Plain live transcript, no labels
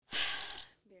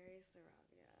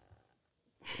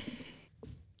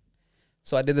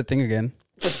So I did the thing again.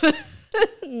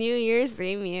 New Year,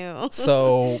 same you.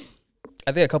 So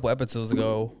I think a couple episodes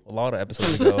ago, a lot of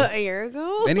episodes ago, A year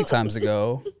ago, many times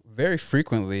ago, very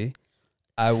frequently,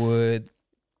 I would,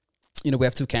 we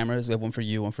have 2 cameras. We have one for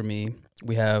you, one for me.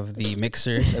 We have the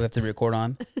mixer that we have to record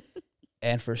on.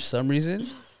 And for some reason,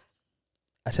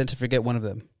 I tend to forget one of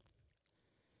them.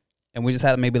 And we just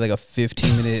had maybe like a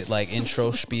 15-minute like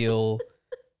intro spiel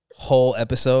whole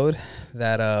episode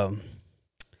that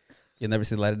you'll never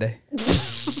see the light of day.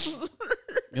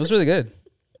 It was really good.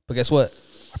 But guess what?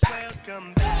 We're back. Yeah,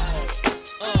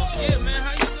 man,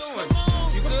 how you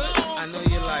doing? You good? I know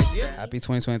you're like, yeah. Happy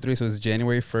 2023. So it's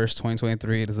January 1st,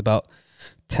 2023. It is about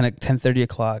 10:30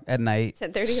 o'clock at night.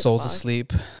 10:30 Soul's o'clock.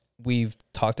 asleep. We've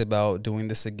talked about doing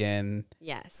this again.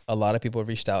 Yes. A lot of people have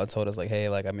reached out and told us like, hey,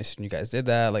 like I missed when you guys did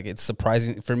that. Like it's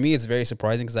surprising. For me, it's very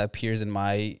surprising because I have peers in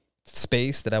my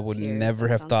space that I would never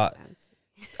have thought.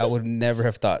 I would never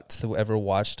have thought to ever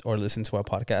watched or listened to our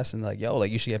podcast and like, yo,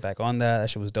 like you should get back on that. That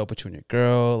shit was dope with you and your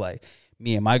girl. Like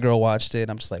me and my girl watched it.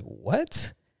 I'm just like,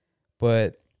 what?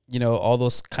 But all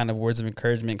those kind of words of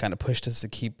encouragement kind of pushed us to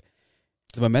keep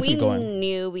the momentum going. We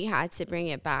knew we had to bring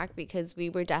it back because we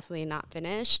were definitely not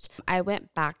finished. I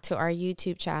went back to our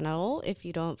YouTube channel. If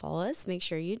you don't follow us, make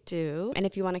sure you do. And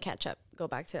if you want to catch up, go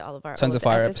back to all of our tons of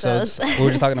fire episodes. We were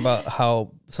just talking about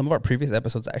how some of our previous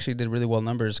episodes actually did really well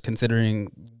numbers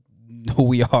considering who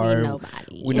we are.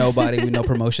 We nobody. We know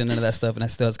promotion, none of that stuff. And it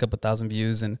still has a couple thousand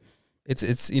views. And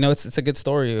it's a good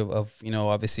story of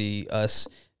obviously us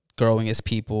growing as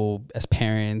people, as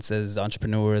parents, as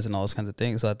entrepreneurs, and all those kinds of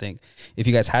things. So I think if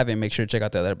you guys haven't, make sure to check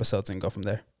out the other episodes and go from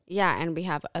there. Yeah, and we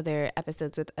have other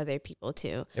episodes with other people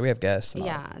too. Yeah, we have guests.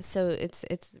 Yeah, so it's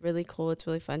really cool. It's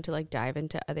really fun to like dive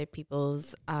into other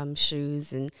people's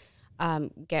shoes and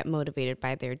get motivated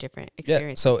by their different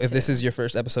experiences. Yeah. So if this is your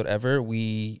first episode ever,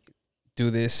 we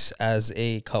do this as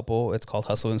a couple. It's called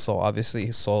Hustle and Soul.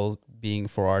 Obviously, Soul being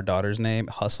for our daughter's name,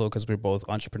 Hustle because we're both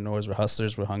entrepreneurs, we're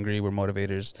hustlers, we're hungry, we're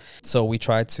motivators. So we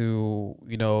try to,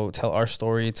 tell our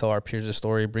story, tell our peers a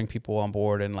story, bring people on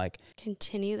board and like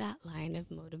continue that line of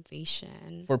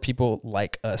motivation for people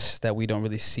like us that we don't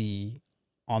really see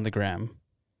on the gram.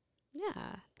 Yeah,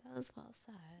 that was well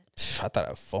said. I thought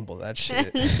I fumbled that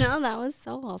shit. No, that was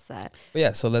so well said. But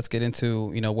yeah, so let's get into,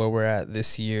 where we're at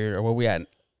this year or where we at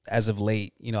as of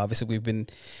late. Obviously we've been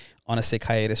on a sick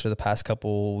hiatus for the past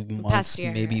couple months,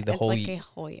 maybe the whole year.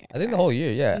 I think the whole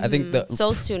year, yeah. Mm-hmm. I think the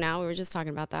Soul's 2 now. We were just talking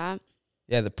about that.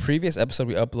 Yeah, the previous episode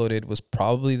we uploaded was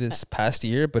probably this past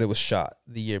year, but it was shot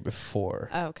the year before.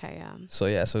 Okay, yeah. So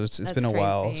yeah, so it's been a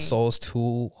while. Soul's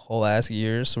 2 whole ass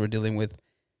years, so we're dealing with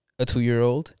a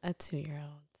 2-year-old. A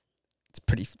 2-year-old. It's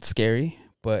pretty scary,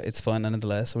 but it's fun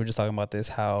nonetheless. So we're just talking about this,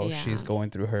 how she's going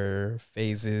through her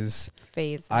phases.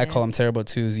 I call them terrible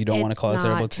twos. You don't want to call it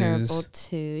terrible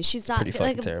twos. She's not pretty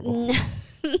fucking terrible.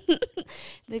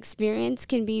 The experience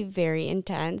can be very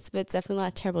intense, but it's definitely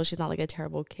not terrible. She's not like a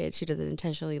terrible kid. She doesn't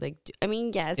intentionally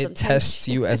yes. It tests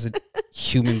you as a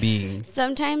human being.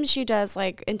 Sometimes she does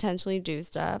like intentionally do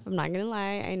stuff. I'm not gonna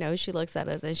lie. I know she looks at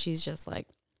us and she's just like,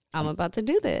 I'm about to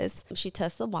do this. She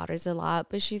tests the waters a lot,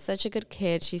 but she's such a good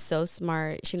kid. She's so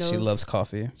smart. She knows. She loves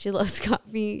coffee. She loves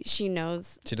coffee. She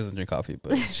knows. She doesn't drink coffee,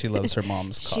 but she loves her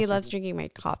mom's coffee. She loves drinking my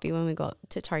coffee when we go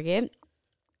to Target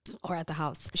or at the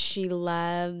house. She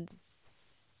loves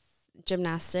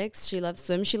gymnastics. She loves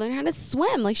swim. She learned how to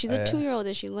swim. Like she's a 2-year-old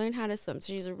and she learned how to swim.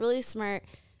 So she's a really smart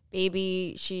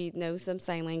baby. She knows some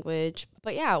sign language.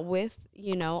 But yeah, with,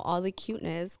 all the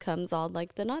cuteness comes all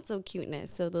like the not so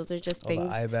cuteness. So those are just things. All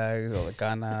the eye bags, all the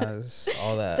ganas,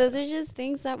 all that. Those are just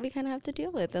things that we kind of have to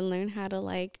deal with and learn how to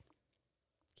like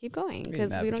keep going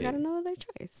because we don't got no other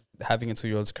choice. Having a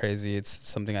 2-year-old is crazy. It's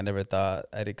something I never thought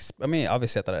obviously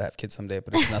I thought I'd have kids someday,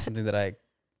 but it's not something that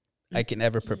I can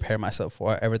ever prepare myself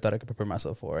for. I ever thought I could prepare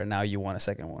myself for. And now you want a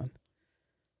second one.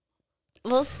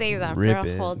 We'll save that for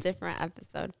a whole different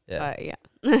episode. Yeah. But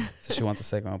yeah. So she wants a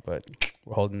second one, but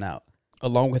we're holding out.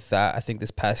 Along with that, I think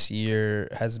this past year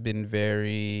has been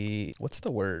very, what's the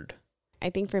word?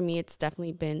 I think for me, it's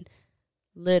definitely been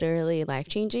literally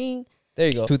life-changing. There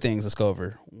you go. 2 things. Let's go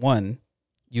over. 1,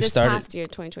 this past year,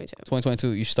 2022,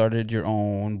 you started your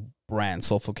own brand,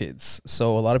 Soulful Kids.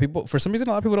 So for some reason,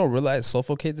 a lot of people don't realize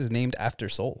Soulful Kids is named after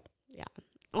Soul. Yeah.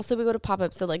 Also, we go to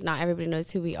pop-ups, so like not everybody knows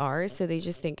who we are, so they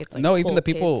just think it's like no, even the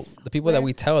people that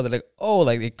we tell, they're like, oh,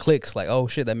 like it clicks, like oh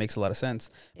shit, that makes a lot of sense.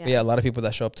 Yeah. But yeah, a lot of people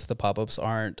that show up to the pop-ups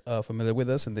aren't familiar with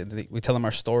us, and we tell them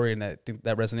our story, and I think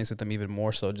that resonates with them even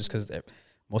more so, just because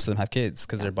most of them have kids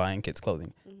because they're buying kids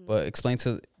clothing. Mm-hmm. But explain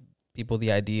to people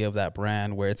the idea of that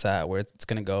brand, where it's at, where it's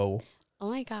gonna go. Oh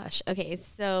my gosh. Okay,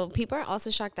 so people are also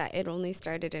shocked that it only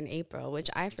started in April, which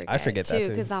I forget that too.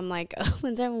 because I'm like, oh,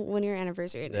 when your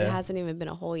anniversary? And Yeah. it hasn't even been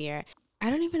a whole year.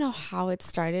 I don't even know how it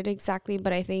started exactly,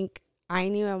 but I think I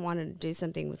knew I wanted to do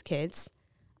something with kids.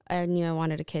 I knew I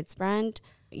wanted a kids brand.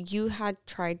 You had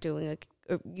tried doing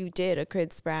you did a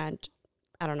kids brand,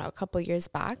 I don't know, a couple years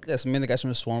back. Yes, me and the guys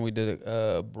from Swarm, we did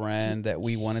a brand that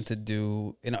we wanted to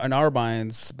do in our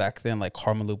minds back then. Like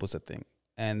Karma Loop was a thing,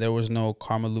 and there was no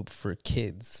Karma Loop for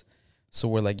kids. So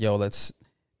we're like, yo, let's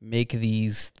make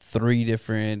these 3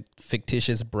 different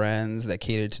fictitious brands that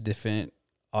cater to different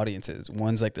audiences.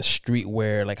 One's like the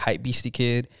streetwear, like Hype Beastie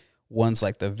kid. One's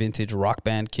like the vintage rock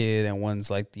band kid, and one's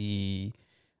like the,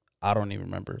 I don't even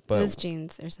remember, but It was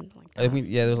jeans or something like that.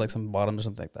 there was like some bottoms or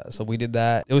something like that. So we did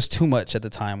that. It was too much at the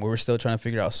time. We were still trying to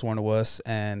figure out Sworn to Us,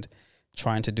 and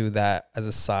trying to do that as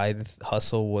a side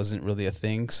hustle wasn't really a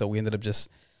thing. So we ended up just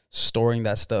storing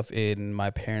that stuff in my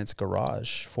parents'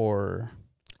 garage for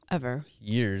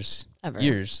years.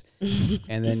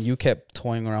 And then you kept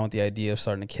toying around with the idea of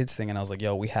starting a kids thing, and I was like,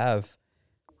 yo, we have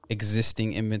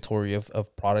existing inventory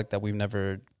of product that we've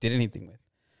never did anything with.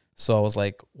 So I was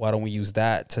like, why don't we use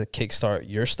that to kickstart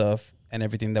your stuff, and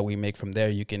everything that we make from there,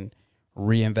 you can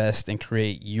reinvest and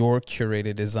create your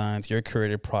curated designs, your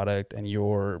curated product, and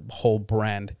your whole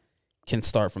brand can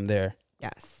start from there.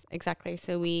 Yes, exactly.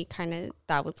 So we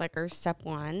that was like our step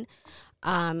 1.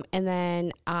 And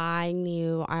then I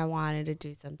knew I wanted to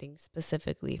do something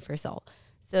specifically for soul.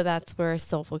 So that's where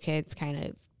Soulful Kids kind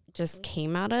of just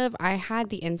came out of. I had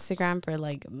the Instagram for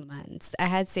like months. I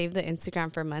had saved the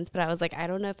Instagram for months, but I was like, I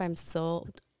don't know if I'm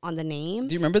sold on the name.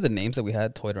 Do you remember the names that we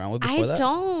had toyed around with before that?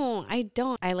 I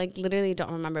don't. I like literally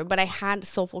don't remember, but I had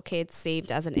Soulful Kids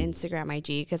saved as an Instagram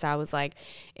IG because I was like,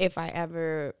 if I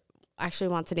ever actually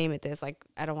want to name it this, like,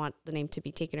 I don't want the name to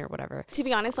be taken or whatever. To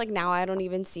be honest, like now I don't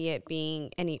even see it being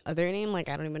any other name. Like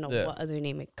I don't even know what other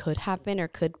name it could have been or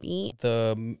could be.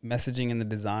 The messaging and the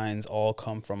designs all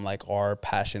come from like our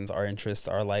passions, our interests,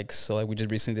 our likes. So like we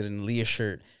just recently did an Aaliyah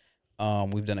shirt.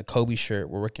 We've done a Kobe shirt.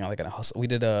 We're working on like a hustle. We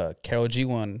did a Karol G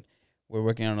one. We're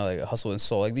working on like a hustle and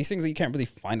soul. Like these things that you can't really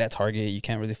find at Target. You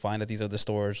can't really find at these other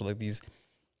stores. Or like these,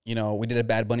 you know, we did a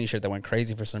Bad Bunny shirt that went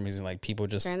crazy for some reason. Like people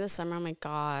just during the summer, oh my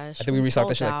gosh. I think we restocked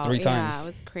that shit like 3 times. Yeah,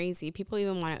 it was crazy. People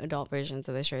even wanted adult versions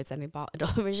of the shirts, and they bought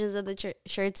adult versions of the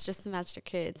shirts just to match their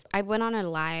kids. I went on a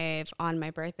live on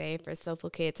my birthday for Soulful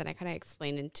Kids, and I kind of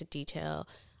explained into detail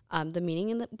the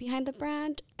meaning behind the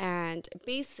brand. And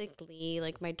basically,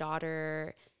 like my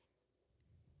daughter,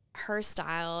 her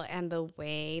style and the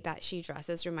way that she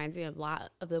dresses reminds me a lot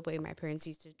of the way my parents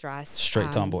used to dress.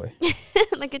 Straight tomboy.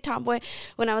 Like a tomboy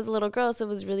when I was a little girl. So it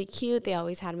was really cute. They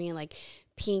always had me in like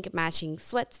pink matching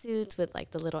sweatsuits with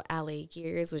like the little LA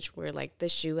Gears, which were like the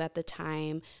shoe at the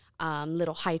time,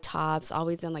 little high tops,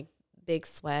 always in like big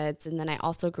sweats. And then I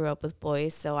also grew up with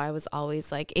boys, so I was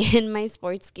always like in my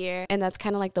sports gear, and that's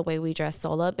kind of like the way we dress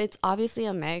Soul Up. It's obviously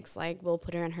a mix. Like we'll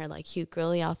put her in her like cute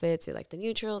girly outfits or like the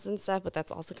neutrals and stuff, but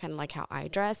that's also kind of like how I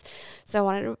dress.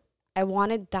 So I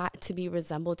wanted that to be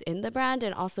resembled in the brand,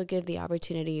 and also give the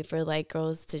opportunity for like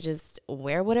girls to just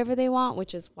wear whatever they want,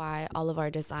 which is why all of our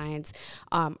designs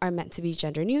are meant to be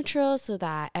gender neutral, so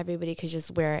that everybody could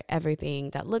just wear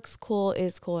everything that looks cool,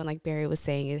 is cool. And like Barry was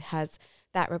saying, it has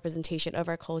that representation of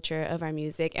our culture, of our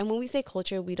music. And when we say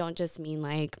culture, we don't just mean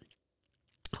like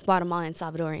Guatemalan,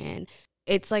 Salvadorian.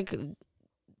 It's like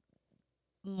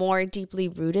more deeply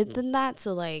rooted than that.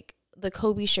 So like the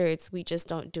Kobe shirts, we just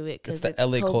don't do it because it's the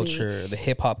LA Kobe culture, the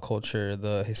hip hop culture,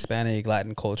 the Hispanic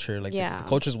Latin culture, like the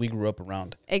cultures we grew up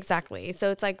around. Exactly.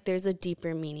 So it's like there's a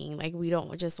deeper meaning. Like we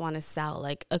don't just want to sell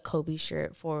like a Kobe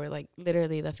shirt for like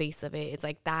literally the face of it. It's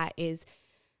like that is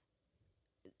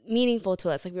meaningful to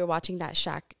us. Like we were watching that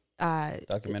Shaq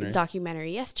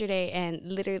documentary yesterday, and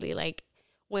literally like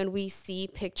when we see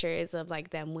pictures of like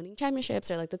them winning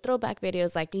championships or like the throwback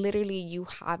videos, like literally you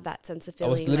have that sense of feeling.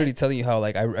 I was literally like, telling you how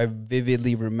like I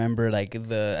vividly remember like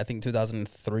I think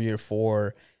 2003 or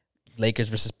 4 Lakers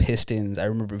versus Pistons. I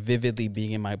remember vividly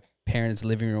being in my parents'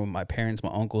 living room with my parents,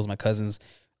 my uncles, my cousins,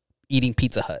 eating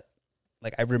Pizza Hut.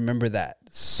 Like I remember that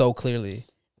so clearly.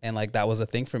 And like that was a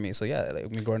thing for me. So yeah, like, I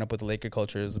mean, growing up with the Laker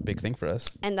culture is a big thing for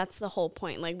us. And that's the whole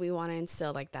point. Like we want to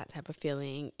instill like that type of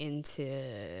feeling into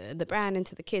the brand,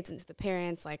 into the kids, into the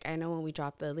parents. Like I know when we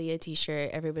dropped the Aaliyah t-shirt,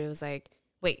 everybody was like,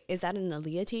 wait, is that an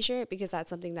Aaliyah t-shirt? Because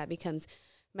that's something that becomes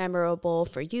memorable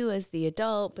for you as the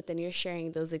adult, but then you're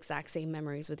sharing those exact same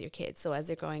memories with your kids. So as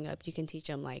they're growing up, you can teach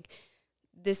them like,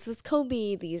 this was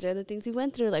Kobe. These are the things we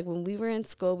went through. Like when we were in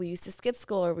school, we used to skip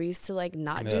school, or we used to like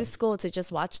not do school to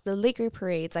just watch the Laker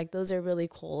parades. Like those are really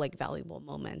cool, like valuable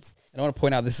moments. And I want to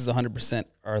point out this is 100%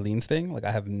 Arlene's thing. Like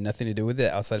I have nothing to do with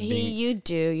it outside of being. You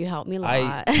do. You help me a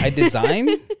lot. I design,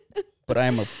 but I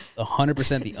am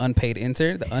 100% the unpaid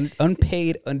intern, the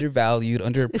unpaid, undervalued,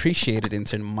 underappreciated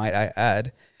intern, might I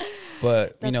add.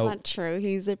 But That's not true.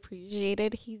 He's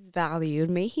appreciated. He's valued.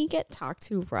 May he get talked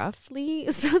to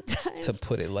roughly sometimes. To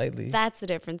put it lightly. That's a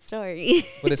different story.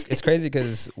 But it's crazy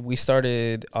because we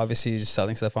started obviously just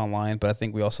selling stuff online, but I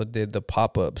think we also did the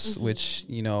pop-ups, which,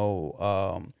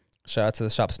 shout out to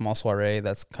the Shop Small Soiree.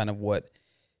 That's kind of what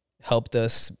helped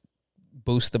us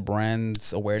boost the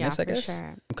brand's awareness, I guess.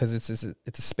 Sure. Because it's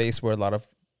a space where a lot of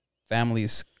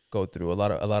families go through, a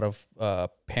lot of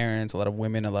parents, a lot of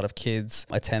women, a lot of kids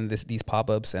attend these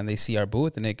pop-ups, and they see our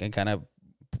booth, and it kind of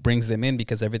brings them in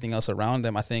because everything else around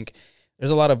them. I think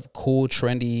there's a lot of cool,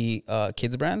 trendy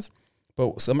kids brands,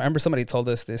 but I remember somebody told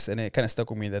us this, and it kind of stuck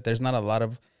with me, that there's not a lot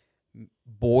of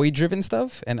boy-driven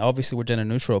stuff, and obviously we're gender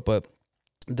neutral, but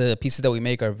the pieces that we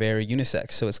make are very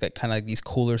unisex. So it's got kind of like these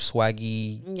cooler,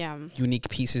 swaggy, unique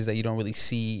pieces that you don't really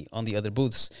see on the other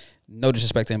booths. No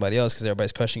disrespect to anybody else because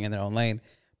everybody's crushing in their own lane.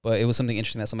 But it was something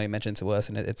interesting that somebody mentioned to us,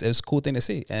 and it was a cool thing to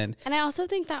see. And I also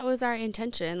think that was our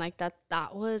intention. Like that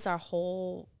was our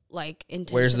whole like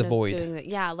intention. Where's the void?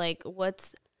 Like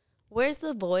where's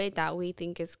the void that we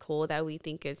think is cool, that we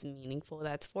think is meaningful,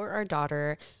 that's for our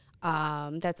daughter,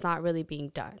 that's not really being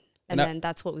done. And then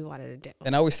that's what we wanted to do.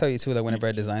 And I always tell you too that whenever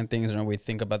I design things and we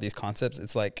think about these concepts,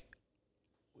 it's like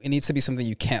it needs to be something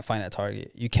you can't find at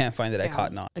Target. You can't find it at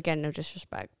Cotton On. Again, no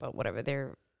disrespect, but whatever.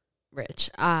 They're rich.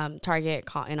 Target,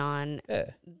 Cotton On.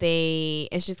 Yeah.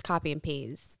 It's just copy and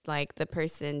paste. Like the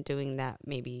person doing that,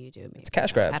 maybe you do. Maybe it's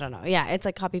cash grab. I don't know. Yeah, it's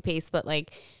like copy paste, but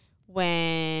like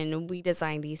when we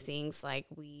design these things, like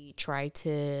we try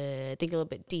to think a little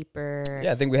bit deeper.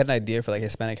 Yeah, I think we had an idea for like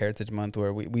Hispanic Heritage Month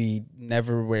where we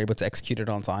never were able to execute it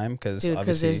on time because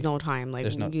there's no time. Like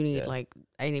you need like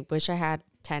I wish I had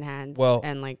 10 hands. Well,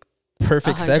 and like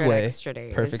perfect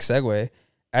segue. Perfect segue.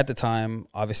 At the time,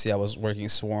 obviously, I was working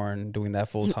Sworn, doing that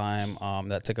full time.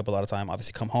 That took up a lot of time.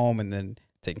 Obviously, come home and then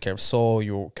taking care of Soul.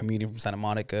 You were commuting from Santa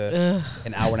Monica,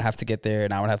 an hour and a half to get there,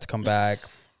 an hour and a half to come back.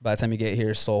 By the time you get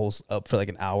here, Soul's up for like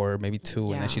an hour, maybe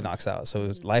two, and then she knocks out.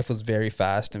 So life was very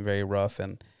fast and very rough,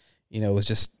 and it was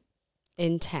just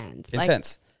intense, like,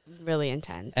 really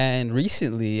intense. And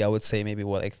recently, I would say maybe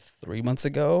 3 months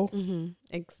ago,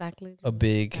 exactly, a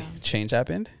big change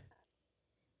happened.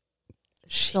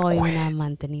 Soy una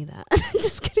mantenida.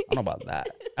 Just kidding. I don't know about that.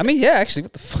 I mean, yeah, actually,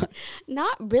 what the fuck?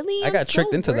 Not really. I got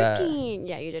tricked into that.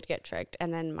 Yeah, you did get tricked.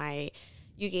 And then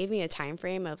you gave me a time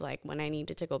frame of like when I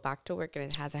needed to go back to work, and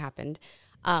it hasn't happened.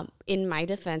 In my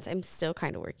defense, I'm still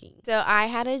kind of working. So I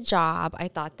had a job. I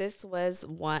thought this was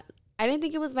I didn't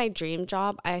think it was my dream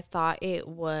job. I thought it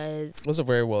was a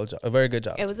very good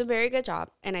job. It was a very good job.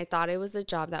 And I thought it was a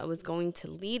job that was going to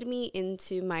lead me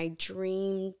into my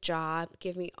dream job,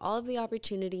 give me all of the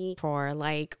opportunity for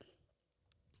like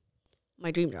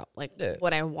my dream job, like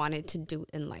what I wanted to do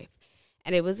in life.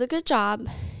 And it was a good job.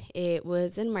 It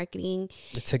was in marketing.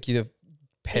 It took you to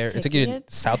Paris. It took you to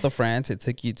south of France. It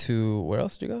took you to, where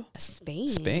else did you go?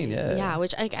 Spain, yeah. Yeah,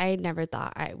 which I never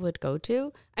thought I would go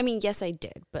to. I mean, yes, I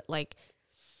did, but like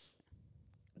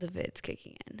the vid's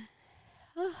kicking in.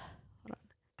 Hold on.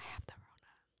 I have the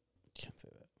Rona. You can't say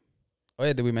that. Oh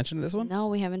yeah, did we mention this one? No,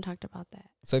 we haven't talked about that.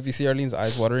 So if you see Arlene's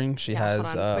eyes watering, she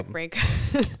has quick break.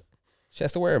 She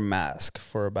has to wear a mask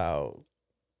for about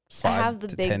 5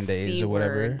 to 10 days C or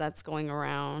whatever that's going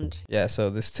around. Yeah,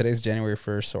 so today's January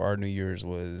 1st, so our New Year's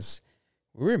was,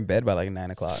 we were in bed by like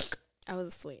 9 o'clock. I was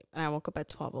asleep and I woke up at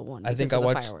 12:01. I think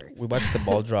we watched the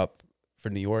ball drop for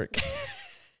New York.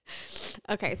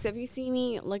 Okay, so if you see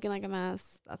me looking like a mess,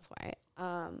 that's why.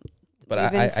 But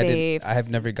I have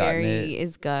never gotten it. Barry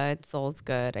is good, Soul's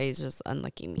good. It's just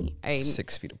unlucky me.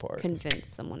 6 feet apart.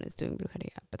 Convinced someone is doing brujeria,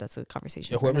 but that's a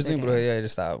conversation. Yeah, whoever's doing brujeria, I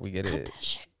just thought we get Cut it. That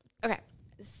shit. Okay.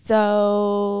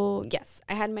 So, yes,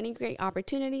 I had many great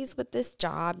opportunities with this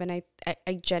job, and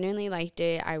I genuinely liked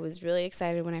it. I was really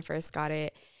excited when I first got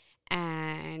it.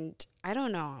 And I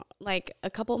don't know, like a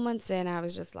couple months in, I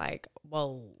was just like,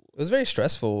 whoa. It was very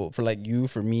stressful for like you,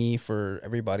 for me, for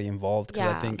everybody involved.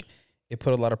 Because I think it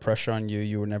put a lot of pressure on you.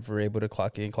 You were never able to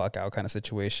clock in, clock out kind of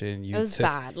situation. It was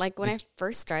bad. Like when I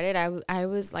first started, I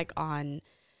was like on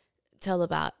till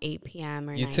about 8 p.m.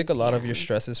 or 9 You took a lot of your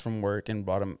stresses from work and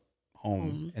brought them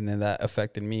home, and then that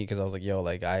affected me because I was like, yo,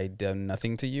 like I done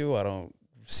nothing to you. I don't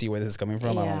see where this is coming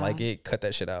from. I don't like it. Cut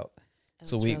that shit out.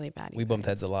 So we really bad, we bumped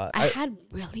heads a lot. I had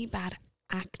really bad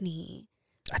acne.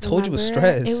 I told you it was Remember?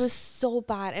 stress. It was so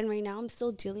bad. And right now I'm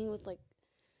still dealing with like,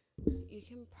 you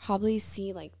can probably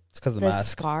see like It's because of the the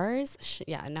mask. scars.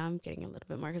 Yeah, now I'm getting a little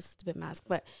bit more because it's a bit mask.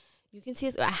 But you can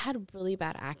see I had really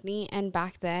bad acne. And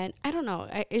back then, I don't know.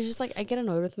 It's just like I get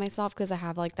annoyed with myself because I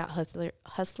have like that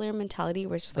hustler mentality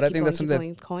where it's just But like I think that's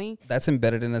something going. that's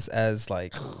embedded in us as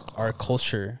like our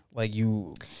culture. Like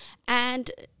you, And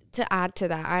to add to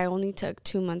that, I only took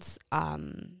 2 months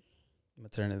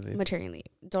maternity leave. maternity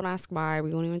leave. Don't ask why.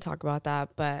 We won't even talk about that.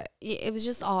 But it was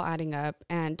just all adding up.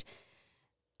 And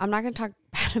I'm not going to talk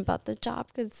bad about the job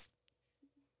because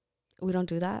we don't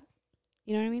do that.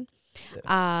 You know what I mean? Yeah.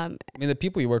 I mean, the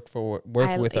people you work with are great.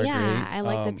 I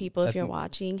like the people. If I you're think-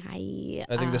 watching, hi.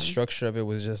 I think the structure of it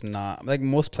was just not like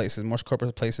most places, most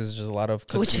corporate places. Just a lot of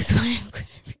cooks. which is why I'm good.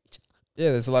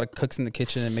 Yeah, there's a lot of cooks in the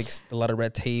kitchen. It makes a lot of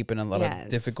red tape and a lot Yes. of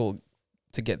difficult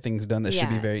to get things done that should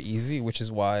be very Yes. easy, which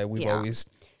is why we've Yeah. always.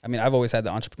 I mean, I've always had the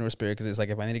entrepreneur spirit because it's like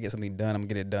if I need to get something done, I'm gonna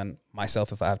get it done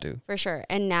myself if I have to. For sure.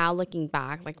 And now looking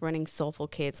back, like running Soulful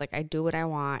Kids, like I do what I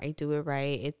want. I do it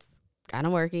right. It's kind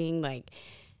of working. Like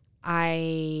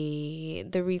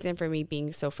the reason for me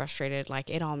being so frustrated, like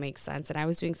it all makes sense. And I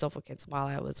was doing Soulful Kids while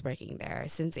I was working there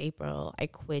since April. I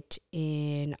quit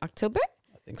in October.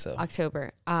 I think so.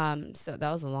 October. So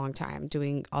that was a long time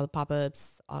doing all the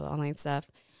pop-ups, all the online stuff.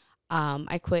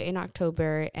 I quit in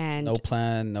October and No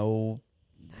plan,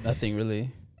 nothing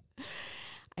really.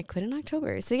 I quit in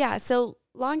October. So yeah, so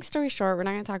long story short, we're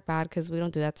not going to talk bad because we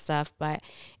don't do that stuff, but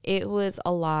it was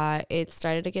a lot. It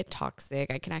started to get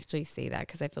toxic. I can actually say that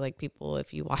because I feel like people,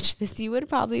 if you watch this, you would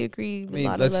probably agree. I mean, a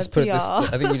lot let's of love just put to it this. y'all.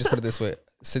 I think we just put it this way: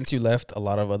 since you left, a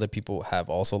lot of other people have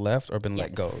also left or been let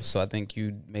Yes. go. So I think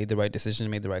you made the right decision,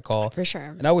 made the right call. For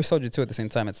sure. And I always told you too. At the same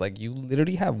time, it's like you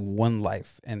literally have one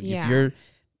life, and Yeah. if you're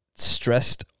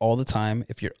stressed all the time,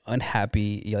 if you're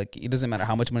unhappy, like it doesn't matter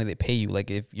how much money they pay you. Like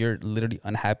if you're literally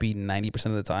unhappy 90%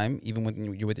 of the time, even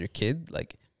when you're with your kid,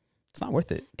 like it's not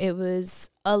worth it. It was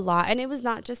a lot. And it was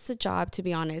not just the job, to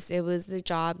be honest. It was the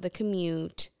job, the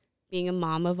commute, being a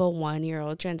mom of a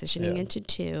 1-year-old, transitioning Yeah. into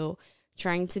 2,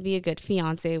 trying to be a good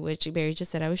fiance, which Barry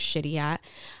just said I was shitty at.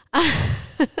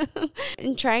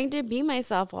 And trying to be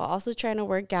myself while also trying to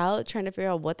work out, trying to figure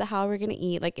out what the hell we're going to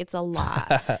eat. Like, it's a lot.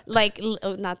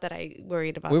 Not that I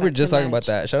worried about We that were just too talking about much.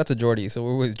 that. Shout out to Jordy. So we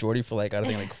were with Jordy for like, I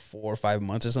think like 4 or 5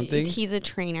 months or something. He's a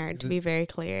trainer, to be very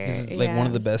clear. He's like one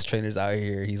of the best trainers out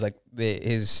here. He's like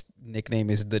his nickname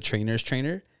is the Trainer's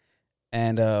Trainer,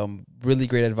 and really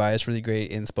great advice, really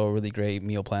great inspo, really great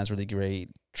meal plans, really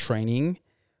great training.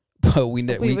 But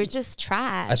we were just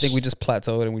trash. I think we just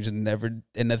plateaued and we just never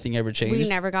and nothing ever changed. We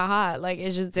never got hot. Like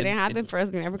it just didn't happen for us.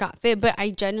 We never got fit. But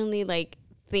I genuinely like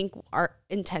think our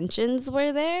intentions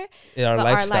were there. Our but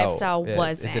lifestyle, our lifestyle yeah,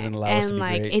 wasn't. It didn't allow and us to be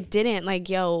like great. it didn't. Like,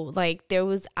 like there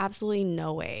was absolutely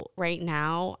no way. Right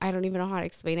now, I don't even know how to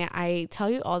explain it. I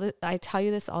tell you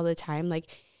this all the time. Like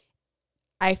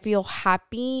I feel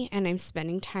happy and I'm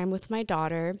spending time with my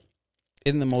daughter.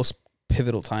 In the most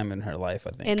pivotal time in her life, I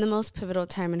think. In the most pivotal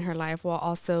time in her life, while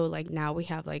also like now we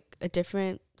have like a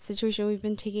different situation we've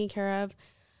been taking care of,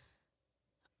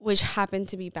 which happened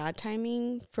to be bad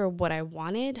timing for what I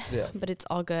wanted. Yeah. But it's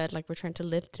all good. Like we're trying to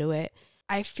live through it.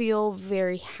 I feel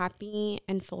very happy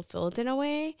and fulfilled in a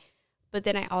way, but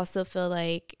then I also feel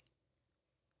like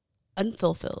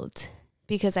unfulfilled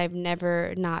because I've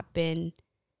never not been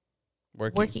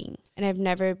working and I've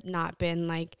never not been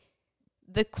like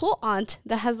the cool aunt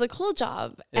that has the cool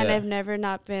job. And Yeah. I've never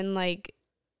not been like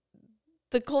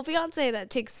the cool fiance that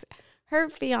takes her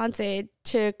fiance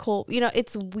to cool.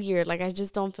 It's weird. Like, I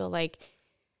just don't feel like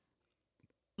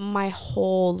my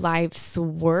whole life's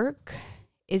work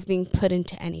is being put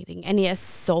into anything. And yes,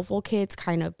 Soulful Kids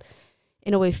kind of,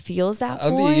 in a way, feels that I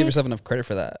don't think you void. give yourself enough credit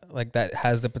for that. Like that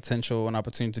has the potential and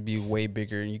opportunity to be way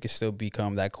bigger, and you can still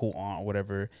become that cool aunt or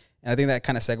whatever. And I think that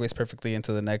kind of segues perfectly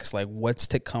into the next, like, what's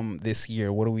to come this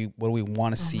year? What do we want to Oh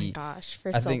my see gosh, for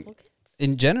I Soulful think Kids.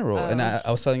 in general? And I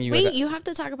was telling you, Wait, you have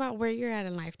to talk about where you're at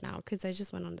in life now, because I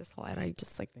just went on this whole and I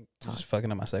just like talked. just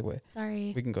fucking up my segue.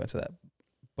 Sorry. We can go into that.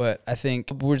 But I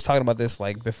think we were just talking about this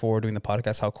like before doing the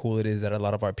podcast, how cool it is that a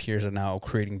lot of our peers are now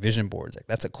creating vision boards. Like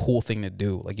that's a cool thing to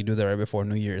do. Like you do that right before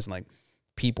New Year's, and like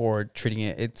people are treating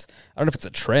it. I don't know if it's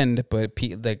a trend, but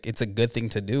like it's a good thing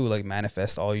to do. Like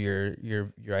manifest all your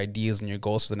ideas and your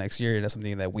goals for the next year. And that's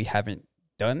something that we haven't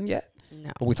done yet.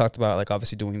 No. But we talked about like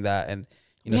obviously doing that, and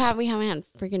you know, We haven't had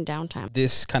freaking downtime.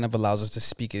 this kind of allows us to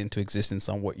speak it into existence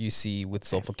on what you see with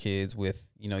Soulful Kids, with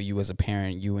you as a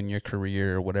parent, you and your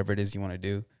career, or whatever it is you want to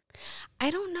do.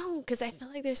 I don't know, because I feel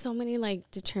like there's so many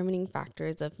like determining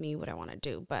factors of me what I want to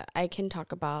do, but I can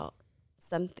talk about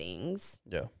some things.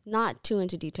 Yeah. Not too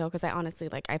into detail because I honestly,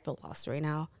 like, I feel lost right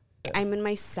now. Yeah. I'm in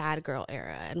my sad girl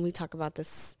era, and we talk about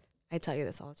this. I tell you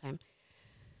this all the time.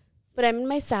 But I'm in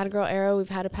my sad girl era. We've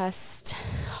had a past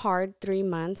hard 3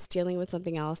 months dealing with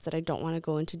something else that I don't want to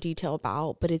go into detail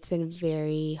about, but it's been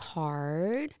very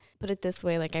hard. Put it this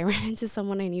way, like, I ran into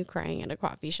someone I knew crying at a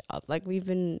coffee shop. Like, we've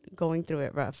been going through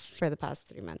it rough for the past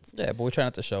 3 months. Yeah, but we're trying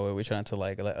not to show it. We're trying to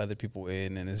like let other people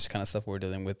in, and it's kind of stuff we're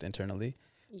dealing with internally.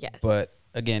 Yes. But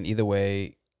again, either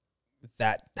way,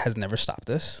 that has never stopped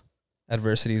us.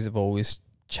 Adversities have always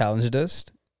challenged us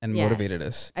and Yes. motivated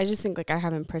us. I just think, like, I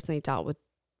haven't personally dealt with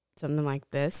something like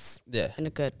this Yeah. in a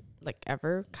good, like,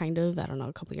 ever, kind of, I don't know,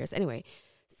 a couple years. Anyway,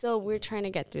 so we're trying to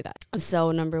get through that.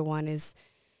 So number one is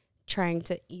trying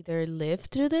to either live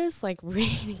through this, like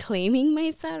reclaiming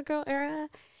my sad girl era,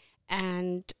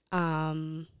 and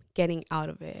getting out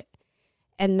of it.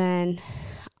 And then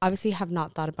obviously have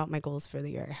not thought about my goals for the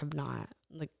year. I have not,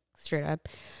 like, straight up.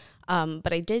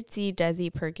 But I did see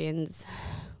Desi Perkins,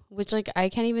 which, like, I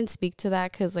can't even speak to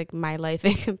that because, like, my life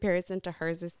in comparison to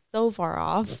hers is so far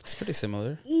off. It's pretty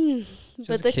similar.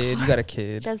 But Just a kid. You got a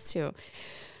kid. Just two.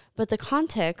 But the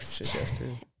context, Shit, just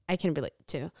too. I can relate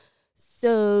to.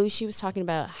 So she was talking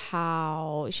about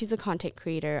how she's a content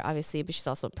creator, obviously, but she's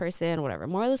also a person, whatever.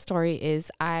 Moral of the story is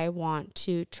I want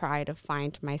to try to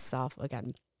find myself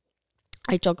again.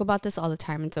 I joke about this all the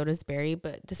time, and so does Barry.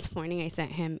 But this morning I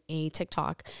sent him a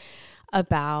TikTok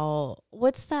about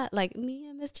what's that, like, me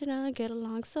and Mr. Na get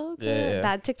along so good. Yeah.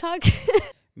 That TikTok.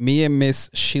 Me and Miss,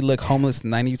 she look homeless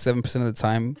 97% of the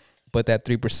time, but that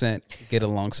 3% get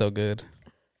along so good.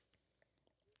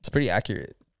 It's pretty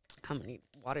accurate. How many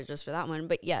water just for that one?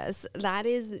 But yes, that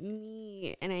is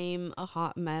me, and I'm a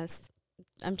hot mess.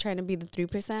 I'm trying to be the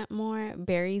 3% more.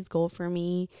 Barry's goal for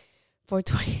me for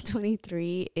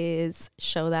 2023 is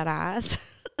show that ass.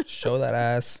 Show that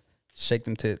ass, shake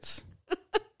them tits.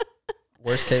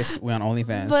 Worst case, we on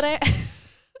OnlyFans. But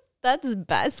that's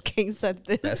best case at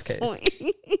this Best case. point.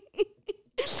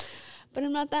 But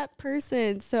I'm not that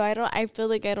person, so I feel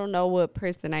like I don't know what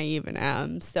person I even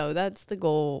am. So that's the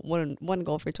goal. One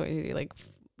goal for 2023, like,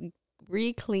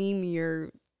 reclaim your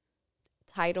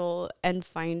title and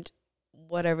find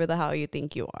whatever the hell you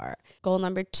think you are. Goal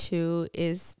number 2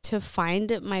 is to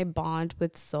find my bond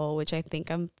with Soul, which I think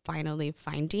I'm finally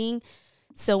finding.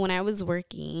 So when I was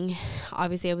working,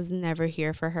 obviously I was never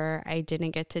here for her. I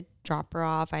didn't get to drop her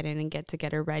off. I didn't get to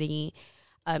get her ready.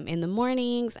 In the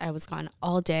mornings, I was gone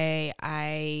all day.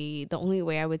 The only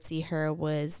way I would see her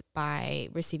was by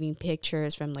receiving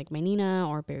pictures from, like, my Nina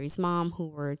or Barry's mom, who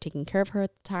were taking care of her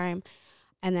at the time.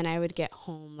 And then I would get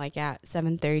home, like, at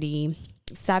 7:30.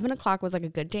 7 o'clock was, like, a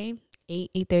good day.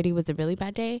 8:30 was a really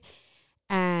bad day.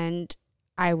 And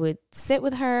I would sit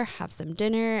with her, have some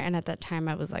dinner. And at that time,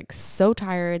 I was, like, so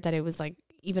tired that it was, like,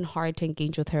 even hard to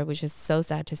engage with her, which is so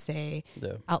sad to say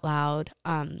out loud.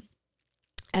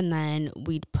 And then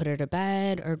we'd put her to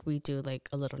bed, or we'd do, like,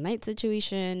 a little night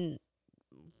situation,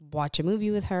 watch a movie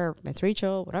with her, Miss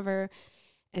Rachel, whatever.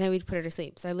 And then we'd put her to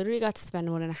sleep. So I literally got to spend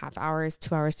 1.5 hours,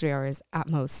 2 hours, 3 hours at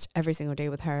most every single day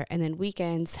with her. And then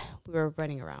weekends, we were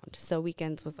running around. So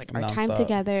weekends was, like, our time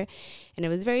together. And it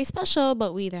was very special,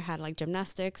 but we either had, like,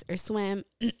 gymnastics or swim.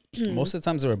 Most of the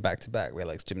times they were back to back. We had,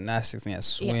 like, gymnastics and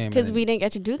swim. Because we didn't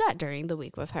get to do that during the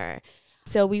week with her.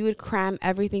 So we would cram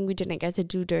everything we didn't get to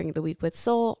do during the week with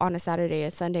Soul on a Saturday, a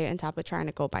Sunday, on top of trying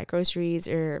to go buy groceries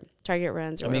or Target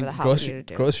runs or whatever the hell we needed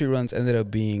to do. Grocery runs ended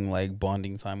up being, like,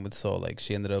 bonding time with Soul. Like,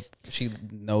 she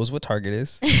knows what Target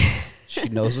is. She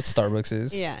knows what Starbucks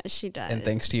is. Yeah, she does. And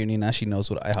thanks to your Nina, she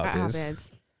knows what IHOP is.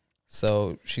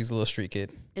 So she's a little street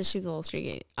kid. She's a little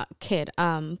street kid.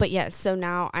 But yes, so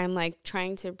now I'm, like,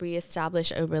 trying to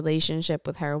reestablish a relationship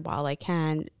with her while I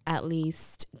can, at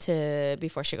least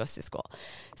before she goes to school.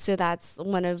 So that's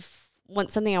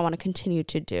something I want to continue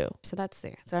to do. So that's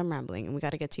there. So I'm rambling, and we got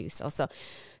to get to you still. So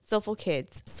Soulful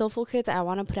Kids, I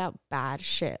want to put out bad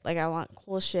shit. Like, I want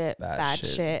cool shit, bad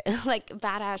shit. Like,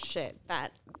 badass shit,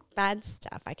 bad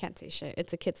stuff. I can't say shit.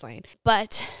 It's a kid's line.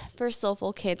 But for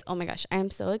Soulful Kids, oh my gosh, I'm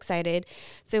so excited.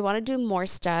 So I want to do more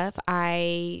stuff.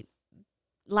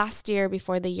 Last year,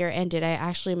 before the year ended, I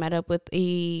actually met up with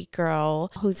a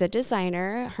girl who's a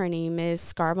designer. Her name is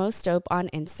Scarmo Stope on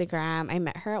Instagram. I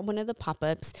met her at one of the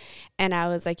pop-ups, and I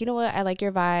was like, you know what? I like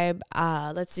your vibe.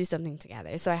 Let's do something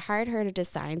together. So I hired her to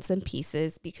design some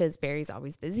pieces because Barry's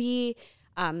always busy.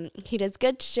 He does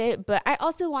good shit, but I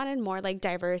also wanted more, like,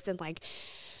 diverse and, like,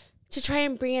 to try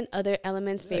and bring in other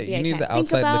elements. Maybe you need the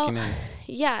outside looking in.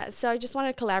 Yeah, so I just want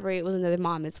to collaborate with another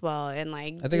mom as well, and,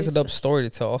 like, I think it's a dope story to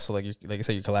tell. Also, like I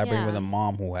said, you're collaborating with a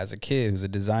mom who has a kid who's a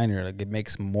designer. Like, it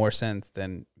makes more sense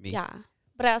than me. Yeah,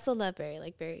 But I also love Barry.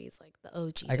 Like Barry's like the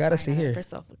OG. I gotta see designer here for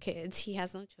Soulful Kids. He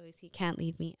has no choice. He can't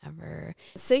leave me ever.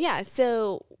 So yeah,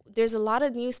 so there's a lot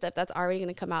of new stuff that's already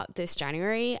gonna come out this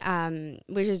January,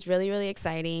 which is really, really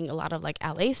exciting. A lot of like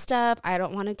LA stuff. I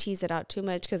don't want to tease it out too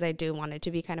much because I do want it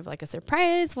to be kind of like a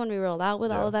surprise when we roll out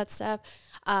with all of that stuff.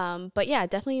 But yeah,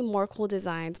 definitely more cool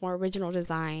designs, more original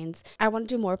designs. I want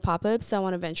to do more pop-ups. So I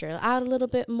want to venture out a little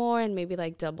bit more and maybe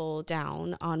like double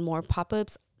down on more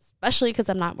pop-ups, especially because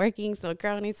I'm not working. So a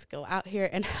girl needs to go out here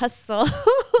and hustle.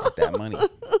 Get that money.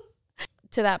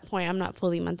 To that point, I'm not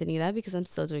fully Montanita because I'm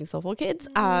still doing Soulful Kids.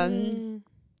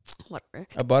 Whatever.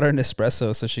 I bought her an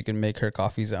espresso so she can make her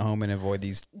coffees at home and avoid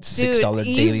these $6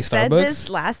 daily you said Starbucks. This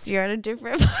last year on a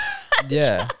different.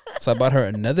 Yeah. So I bought her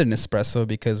another Nespresso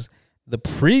because the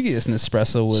previous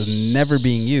Nespresso was never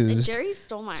being used. Jerry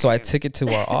stole mine. So I took it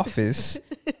to our office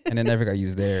and it never got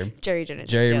used there. Jerry didn't.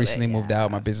 Jerry recently moved out,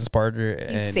 my business partner.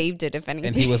 He saved it, if anything.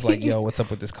 And he was like, yo, what's up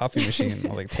with this coffee machine? I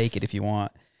was like, take it if you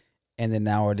want. And then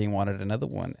now Ardeen wanted another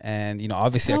one. And, you know,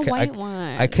 obviously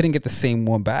I couldn't get the same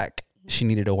one back. She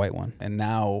needed a white one. And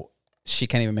now she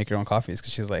can't even make her own coffees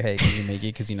because she's like, hey, can you make it?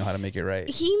 Because you know how to make it right.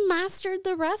 He mastered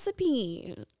the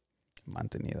recipe.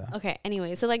 Mantenida. Okay,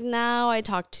 anyway, so like now I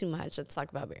talk too much. Let's talk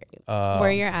about Barry.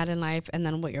 Where you're at in life and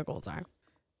then what your goals are.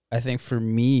 I think for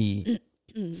me,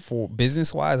 for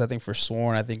business-wise, I think for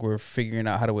Sworn, I think we're figuring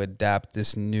out how to adapt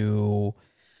this new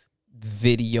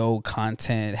video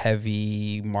content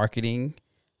heavy marketing.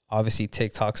 Obviously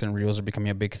TikToks and Reels are becoming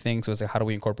a big thing, so it's like, how do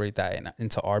we incorporate that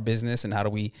into our business and how do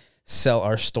we sell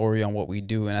our story on what we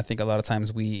do? And I think a lot of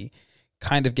times we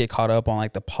kind of get caught up on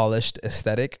like the polished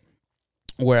aesthetic,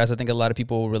 whereas I think a lot of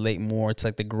people relate more to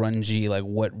like the grungy, like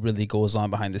what really goes on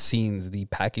behind the scenes, the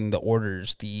packing the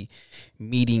orders, the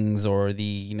meetings, or the,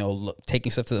 you know,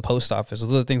 taking stuff to the post office.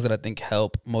 Those are the things that I think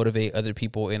help motivate other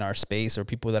people in our space or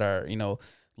people that are, you know,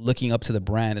 looking up to the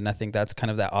brand. And I think that's kind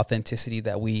of that authenticity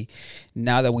that we,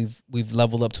 now that we've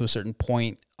leveled up to a certain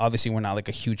point, obviously we're not like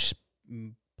a huge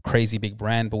crazy big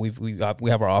brand, but we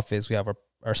have our office, we have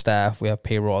our staff, we have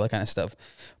payroll, all that kind of stuff.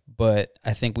 But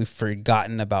I think we've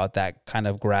forgotten about that kind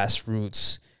of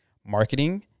grassroots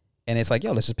marketing. And it's like,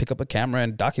 yo, let's just pick up a camera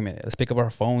and document it. Let's pick up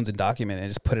our phones and document it and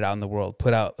just put it out in the world.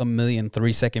 Put out 1 million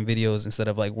 3-second videos instead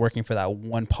of like working for that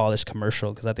one polished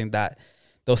commercial. Because I think that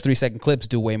those 3-second clips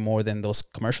do way more than those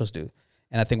commercials do.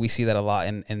 And I think we see that a lot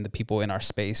in the people in our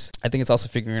space. I think it's also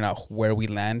figuring out where we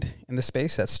land in the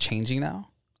space. That's changing now.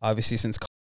 Obviously, since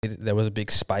COVID, there was a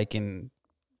big spike in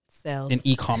sales, in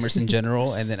e-commerce in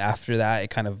general. And then after that, it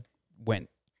kind of went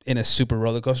in a super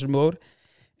roller coaster mode.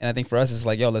 And I think for us, it's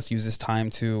like, yo, let's use this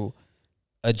time to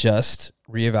adjust,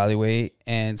 reevaluate,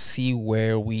 and see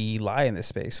where we lie in this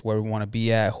space, where we want to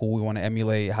be at, who we want to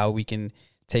emulate, how we can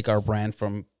take our brand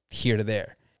from here to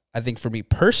there. I think for me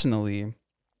personally,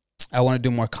 I want to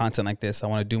do more content like this. I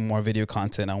want to do more video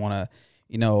content. I want to,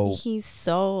 you know. He's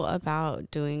so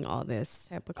about doing all this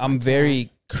type of content. I'm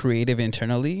very creative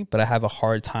internally, but I have a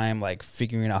hard time like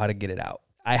figuring out how to get it out.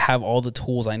 I have all the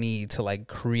tools I need to like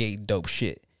create dope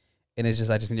shit. And it's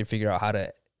just, I just need to figure out how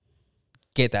to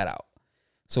get that out.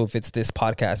 So if it's this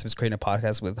podcast, if it's creating a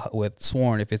podcast with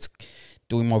Sworn, if it's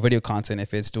doing more video content,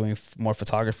 if it's doing more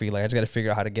photography, like I just got to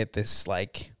figure out how to get this,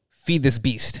 like feed this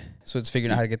beast. So it's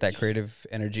figuring out how to get that creative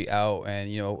energy out and,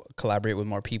 you know, collaborate with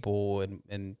more people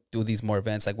and do these more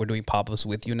events. Like we're doing pop-ups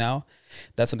with you now.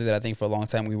 That's something that I think for a long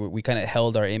time we kind of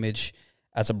held our image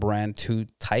as a brand too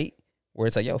tight, where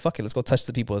it's like, yo, fuck it, let's go touch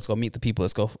the people, let's go meet the people,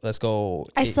 let's go.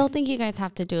 I still think you guys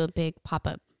have to do a big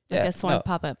pop-up, like a Sworn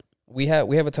pop-up. We have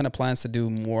a ton of plans to do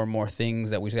more and more things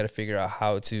that we just got to figure out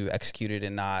how to execute it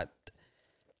and not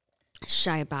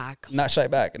shy back,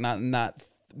 not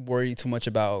worry too much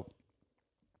about,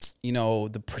 you know,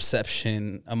 the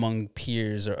perception among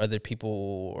peers or other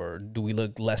people, or do we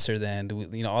look lesser than, do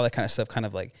we, you know, all that kind of stuff kind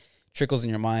of like trickles in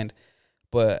your mind.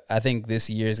 But I think this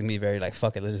year is going to be very like,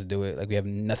 fuck it, let's just do it. Like we have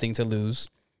nothing to lose.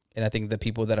 And I think the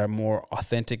people that are more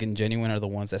authentic and genuine are the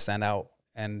ones that stand out.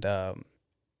 And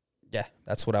yeah,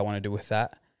 that's what I want to do with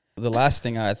that. The last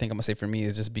thing I think I'm going to say for me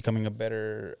is just becoming a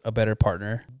better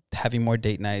partner, having more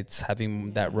date nights,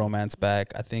 having that romance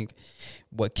back. I think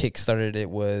what kickstarted it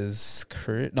was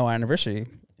our anniversary.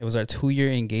 It was our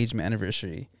 2-year engagement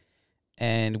anniversary.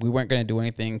 And we weren't going to do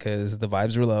anything because the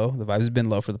vibes were low. The vibes have been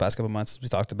low for the past couple of months, as we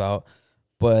talked about.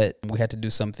 But we had to do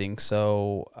something.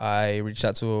 So I reached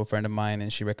out to a friend of mine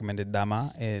and she recommended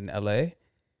Dama in LA.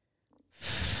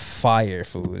 Fire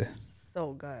food.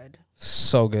 So good.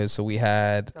 So good. So we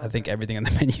had, I think, everything on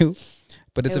the menu.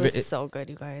 But it's so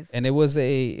good, you guys. And it was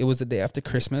the day after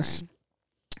Christmas.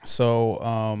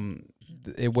 So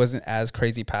it wasn't as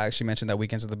crazy packed. She mentioned that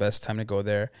weekends are the best time to go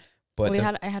there. But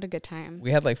I had a good time.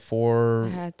 we had like I 4.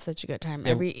 had such a good time.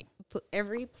 Yeah.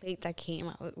 Every plate that came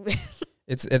out.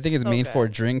 I think it's So made for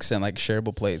good. drinks and like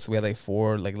shareable plates. We had like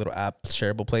 4 like little app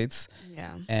shareable plates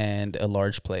Yeah. and a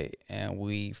large plate, and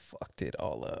we fucked it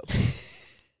all up.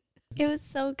 It was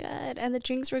so good. And the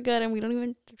drinks were good. And we don't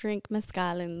even drink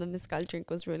mezcal. And the mezcal drink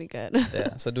was really good.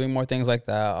 Yeah. So doing more things like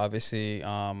that. Obviously,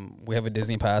 we have a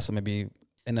Disney pass, so maybe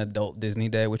an adult Disney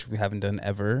day, which we haven't done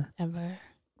ever. Ever.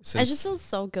 Since, I just feel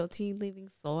so guilty leaving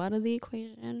Soul out of the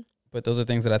equation. but those are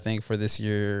things that I think for this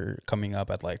year coming up,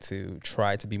 I'd like to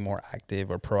try to be more active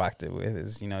or proactive with,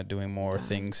 is, you know, doing more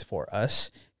things for us.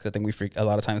 Because I think a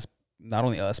lot of times, not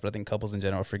only us, but I think couples in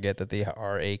general forget that they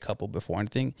are a couple before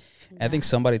anything. And I think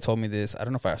somebody told me this. I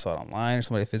don't know if I saw it online or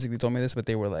somebody physically told me this, but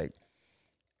they were like,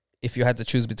 if you had to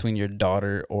choose between your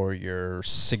daughter or your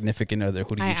significant other,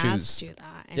 who do you I choose? asked you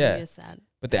that. And Yeah. you said.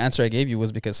 But the answer I gave you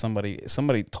was because somebody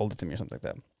told it to me or something like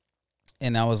that.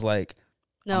 And I was like,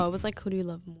 No, it was like, who do you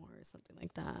love more or something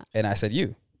like that. and I said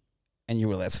you. And you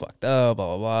were like, that's fucked up, blah,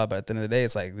 blah, blah. But at the end of the day,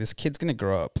 it's like, this kid's going to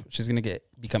grow up. She's going to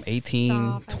become 18,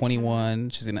 Stop, I 21.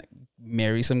 She's going to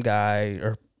marry some guy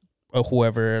or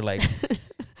whoever. Like,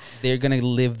 they're going to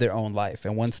live their own life.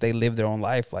 And once they live their own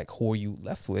life, like, who are you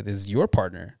left with is your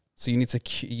partner. So you need to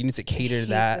cater I to hate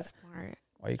that. this part.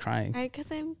 Why are you crying?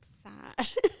 Because I'm sad.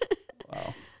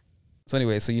 Wow. So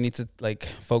anyway, so you need to like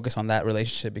focus on that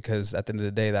relationship, because at the end of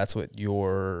the day, that's what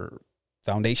your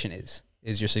foundation is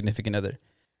your significant other.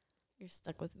 You're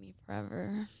stuck with me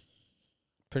forever.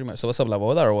 Pretty much. So what's up, La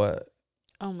Boda, or what?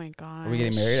 Oh my god. Are we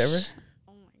getting married ever?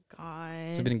 Oh my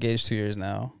god. So we've been engaged 2 years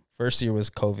now. First year was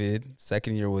COVID.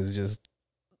 Second year was just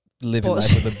living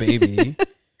Bullshit. life with a baby.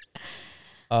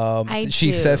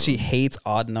 She says do. she hates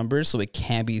odd numbers, so it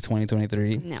can't be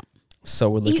 2023. No. So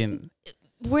we're looking.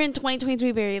 We're in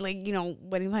 2023, Barry. Like, you know,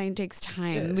 wedding planning takes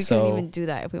time. Yeah, we so- couldn't even do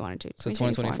that if we wanted to. So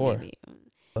 2024. maybe.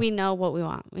 We know what we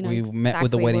want. We, know We met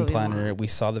with the exactly wedding what we planner. want. We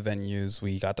saw the venues.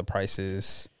 We got the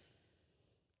prices.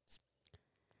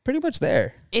 Pretty much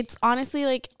there. It's honestly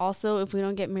like, also, if we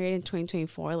don't get married in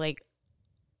 2024, like,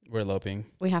 We're eloping.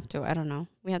 we have to. I don't know.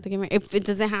 We have to get married. If it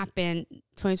doesn't happen,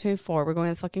 2024, we're going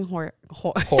to the fucking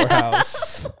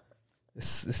Whorehouse.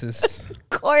 This is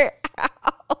courthouse.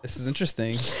 this is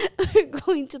interesting. We're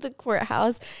going to the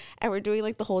courthouse, and we're doing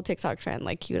like the whole TikTok trend,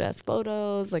 like cute ass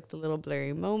photos, like the little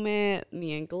blurry moment,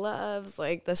 me in gloves,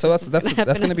 like that's. So just that's what's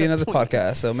happen going to at be the another point.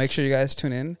 podcast. So make sure you guys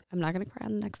tune in. I'm not gonna cry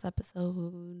on the next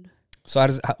episode. So how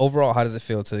does it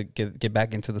feel to get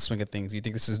back into the swing of things? You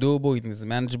think this is doable? You think this is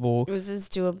manageable? This is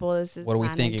doable. This is What are we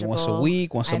thinking? Once a manageable.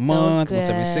 week? Once I a feel month? Once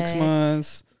every 6 good.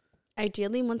 months?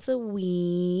 Ideally, once a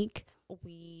week.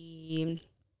 We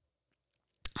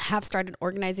have started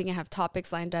organizing and have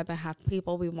topics lined up and have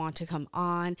people we want to come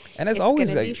on. And as It's always,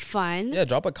 gonna be like, fun. yeah,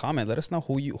 drop a comment. Let us know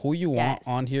who you want Yes.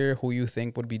 on here, who you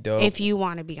think would be dope. If you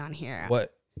want to be on here,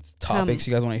 What topics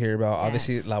you guys want to hear about? yes.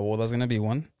 Obviously, La Boda's going to be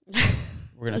one.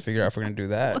 We're going to figure out if we're going to do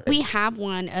that. we have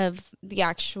one of the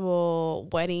actual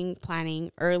wedding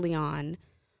planning early on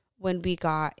when we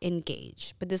got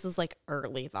engaged, but this was like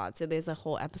early thought. So there's a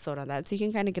whole episode on that. So you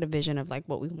can kind of get a vision of like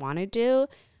what we want to do.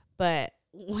 But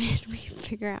when we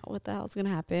figure out what the hell's going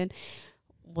to happen,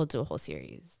 we'll do a whole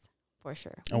series for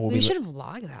sure. And we'll we be should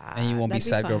vlog that. And you won't be That'd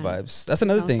sad girl fun. vibes. That's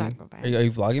another No thing. sad girl Are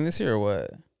you vlogging this year or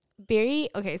what? Barry,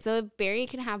 okay, so if Barry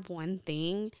could have one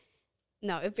thing,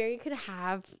 no, if Barry could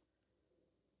have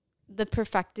the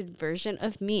perfected version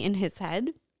of me in his head,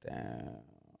 Damn.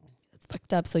 it's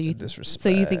fucked up. So you Disrespect. so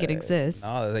you think it exists?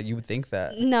 No, that you would think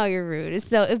that. No, you're rude.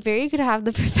 So if Barry could have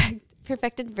the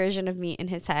perfected version of me in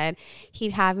his head,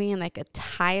 he'd have me in like a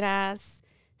tight ass,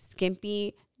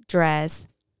 skimpy dress,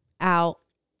 out.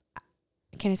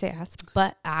 Can I say ass?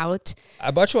 Butt out.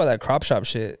 I bought you all that crop shop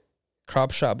shit.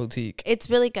 Crop shop boutique. It's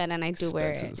really good, and I do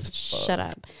wear Expensive it. as fuck. Shut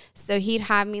up. So he'd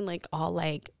have me like all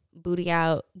like booty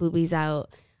out, boobies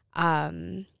out,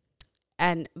 and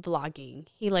vlogging.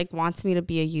 He like wants me to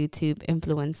be a YouTube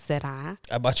influencer.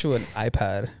 I bought you an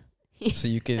iPad so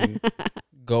you can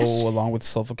go along with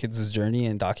Soulful Kids' journey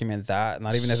and document that.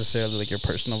 Not even necessarily like your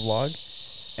personal vlog.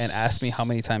 And ask me how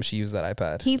many times she used that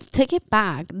iPad. He took it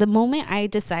back. The moment I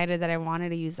decided that I wanted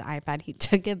to use the iPad, he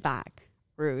took it back.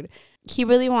 Rude. He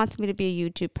really wants me to be a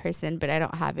YouTube person, but I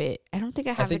don't have it. I don't think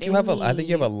I have I think it you in have me. I think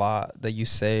you have a lot that you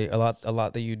say, a lot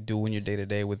that you do in your day to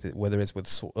day with it, whether it's with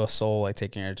Soul, like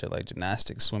taking her to like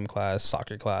gymnastics, swim class,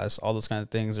 soccer class, all those kind of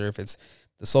things, or if it's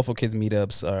the Soulful Kids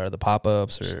meetups or the pop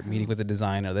ups or meeting with the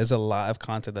designer. There's a lot of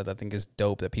content that I think is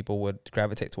dope that people would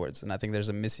gravitate towards, and I think there's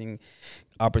a missing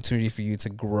opportunity for you to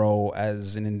grow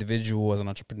as an individual, as an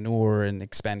entrepreneur, and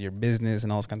expand your business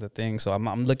and all those kinds of things. So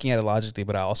I'm looking at it logically,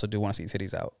 but I also do want to see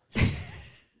titties out.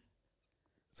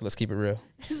 So let's keep it real.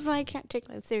 This is why I can't take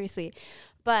life seriously.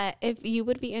 But if you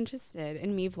would be interested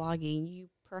in me vlogging, you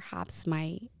perhaps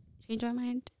might change my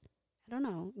mind. I don't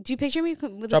know. Do you picture me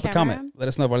with Drop a a camera? comment. Let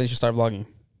us know if Arlene should start vlogging.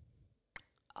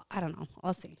 I don't know.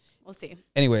 We'll see. We'll see.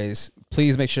 Anyways,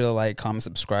 please make sure to like, comment,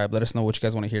 subscribe. Let us know what you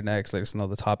guys want to hear next. Let us know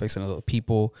the topics and the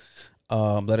people.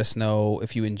 Let us know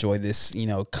if you enjoy this,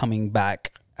 coming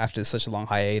back after such a long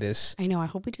hiatus. I know. I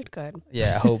hope we did good.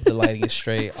 Yeah, I hope the lighting is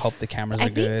straight. I hope the cameras are I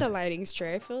good. think the lighting's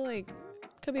straight. I feel like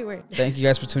it could be weird. Thank you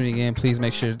guys for tuning in. Please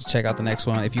make sure to check out the next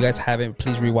one. If you guys haven't,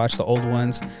 please rewatch the old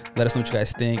ones. Let us know what you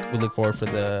guys think. We look forward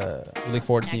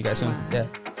to seeing you guys soon. Yeah,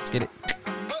 let's get it.